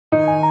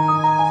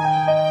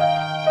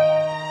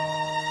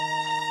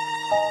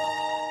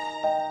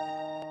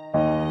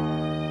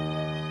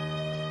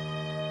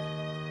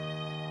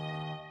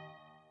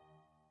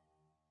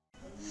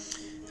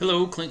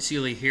Hello, Clint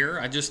Seeley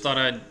here. I just thought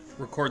I'd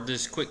record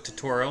this quick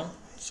tutorial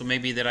so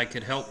maybe that I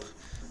could help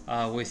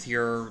with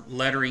your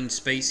lettering,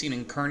 spacing,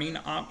 and kerning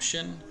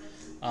option.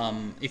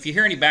 If you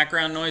hear any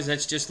background noise,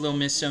 that's just little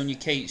Miss Sonia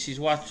Kate. She's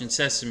watching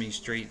Sesame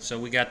Street, so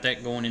we got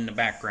that going in the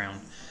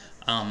background.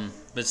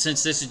 But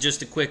since this is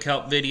just a quick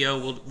help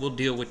video, we'll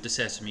deal with the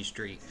Sesame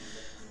Street.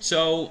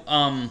 So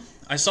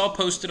I saw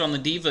posted on the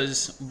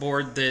Divas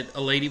board that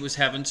a lady was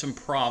having some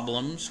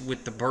problems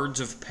with the Birds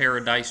of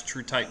Paradise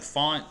True Type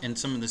font and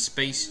some of the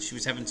space. She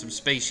was having some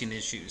spacing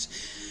issues.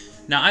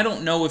 Now, I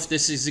don't know if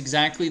this is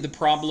exactly the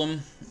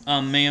problem,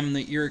 ma'am,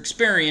 that you're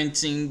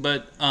experiencing,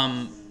 but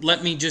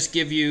let me just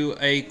give you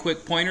a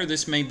quick pointer.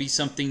 This may be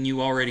something you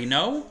already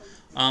know,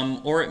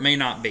 or it may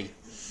not be.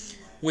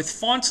 With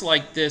fonts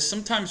like this,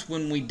 sometimes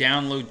when we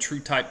download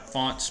TrueType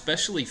fonts,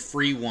 especially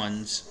free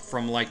ones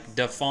from like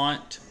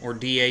DaFont or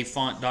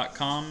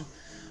dafont.com,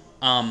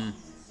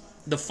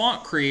 the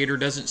font creator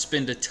doesn't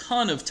spend a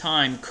ton of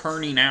time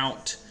kerning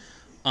out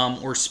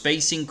or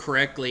spacing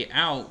correctly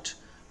out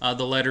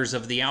the letters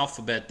of the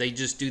alphabet. They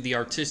just do the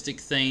artistic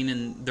thing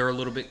and they're a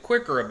little bit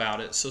quicker about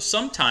it. So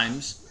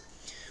sometimes,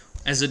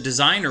 as a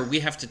designer,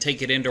 we have to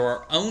take it into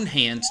our own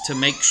hands to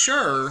make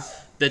sure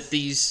that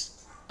these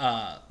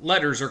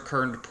letters are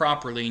kerned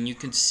properly. And you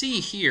can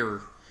see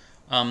here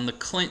the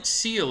Clint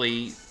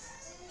Seeley,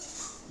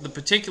 the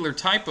particular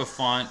type of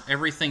font,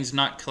 everything's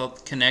not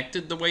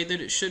connected the way that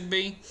it should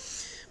be.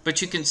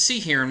 But you can see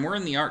here, and we're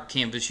in the art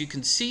canvas, you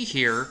can see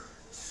here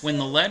when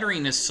the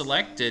lettering is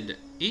selected,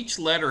 each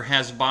letter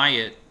has by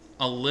it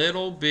a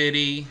little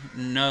bitty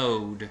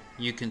node,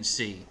 you can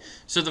see.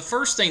 So the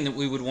first thing that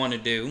we would want to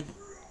do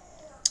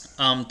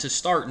to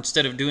start,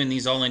 instead of doing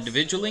these all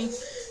individually,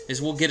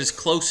 is we'll get as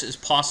close as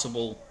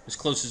possible, as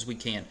close as we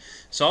can.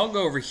 So I'll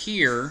go over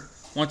here,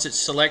 once it's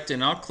selected,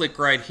 and I'll click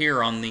right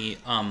here on the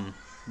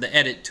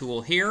edit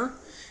tool here.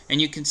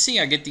 And you can see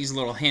I get these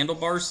little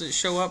handlebars that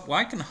show up. Well,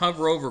 I can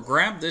hover over,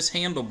 grab this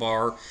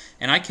handlebar,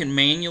 and I can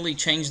manually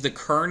change the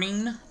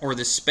kerning or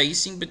the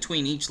spacing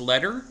between each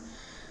letter.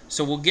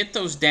 So we'll get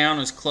those down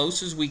as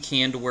close as we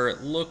can to where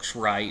it looks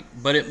right,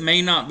 but it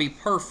may not be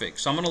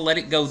perfect. So I'm going to let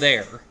it go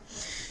there.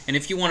 And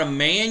if you want to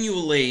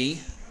manually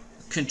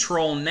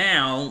control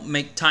now,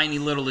 make tiny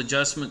little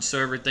adjustments so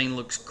everything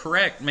looks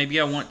correct. Maybe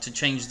I want to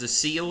change the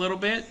C a little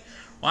bit.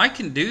 Well, I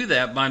can do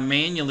that by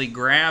manually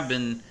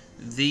grabbing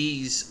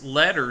these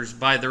letters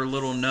by their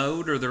little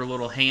node or their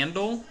little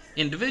handle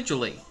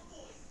individually.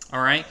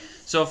 Alright,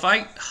 so if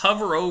I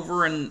hover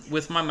over and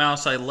with my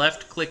mouse I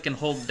left click and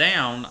hold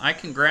down, I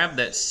can grab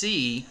that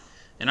C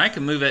and I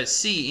can move that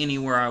C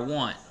anywhere I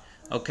want.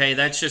 Okay,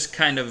 that's just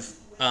kind of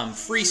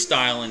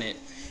freestyling it.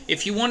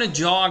 If you want to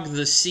jog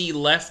the C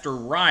left or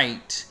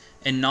right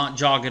and not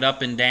jog it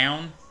up and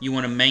down, you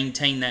want to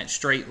maintain that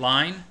straight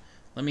line.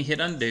 Let me hit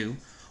undo.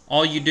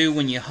 All you do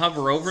when you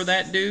hover over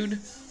that dude,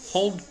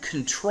 hold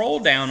Control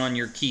down on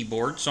your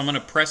keyboard. So I'm going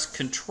to press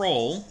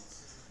Control,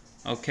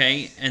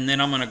 okay, and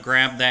then I'm going to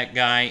grab that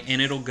guy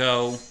and it'll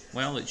go,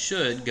 well, it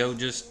should go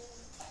just,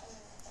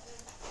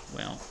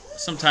 well,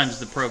 sometimes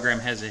the program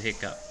has a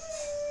hiccup.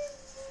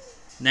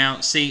 Now,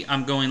 see,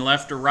 I'm going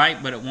left or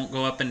right, but it won't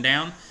go up and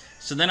down.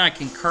 So then I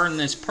can kern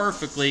this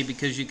perfectly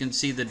because you can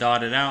see the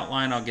dotted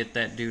outline. I'll get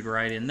that dude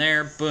right in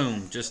there.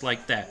 Boom, just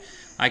like that.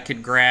 I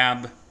could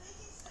grab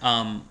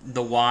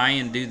the Y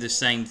and do the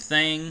same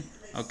thing.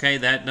 Okay,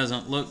 that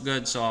doesn't look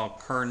good, so I'll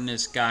kern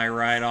this guy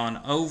right on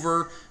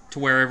over to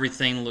where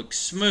everything looks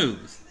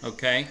smooth.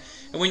 Okay,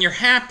 and when you're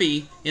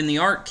happy in the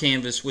art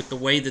canvas with the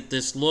way that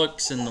this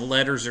looks and the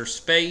letters are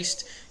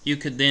spaced, you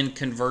could then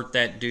convert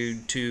that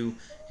dude to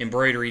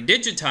embroidery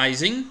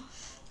digitizing.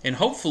 And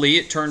hopefully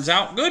it turns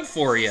out good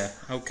for you,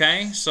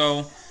 okay?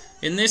 So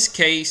in this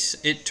case,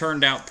 it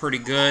turned out pretty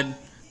good.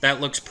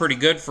 That looks pretty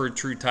good for a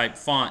TrueType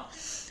font.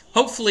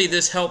 Hopefully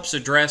this helps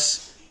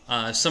address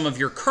some of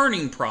your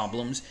kerning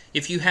problems.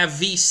 If you have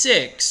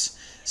V6,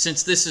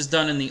 since this is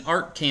done in the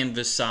art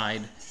canvas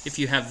side, if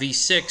you have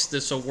V6,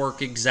 this will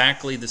work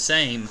exactly the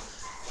same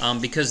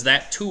because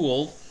that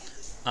tool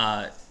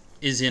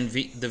is in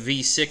the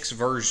V6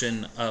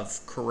 version of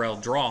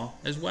Corel Draw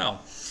as well.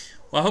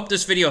 Well, I hope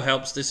this video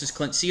helps. This is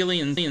Clint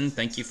Seeley, and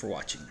thank you for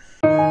watching.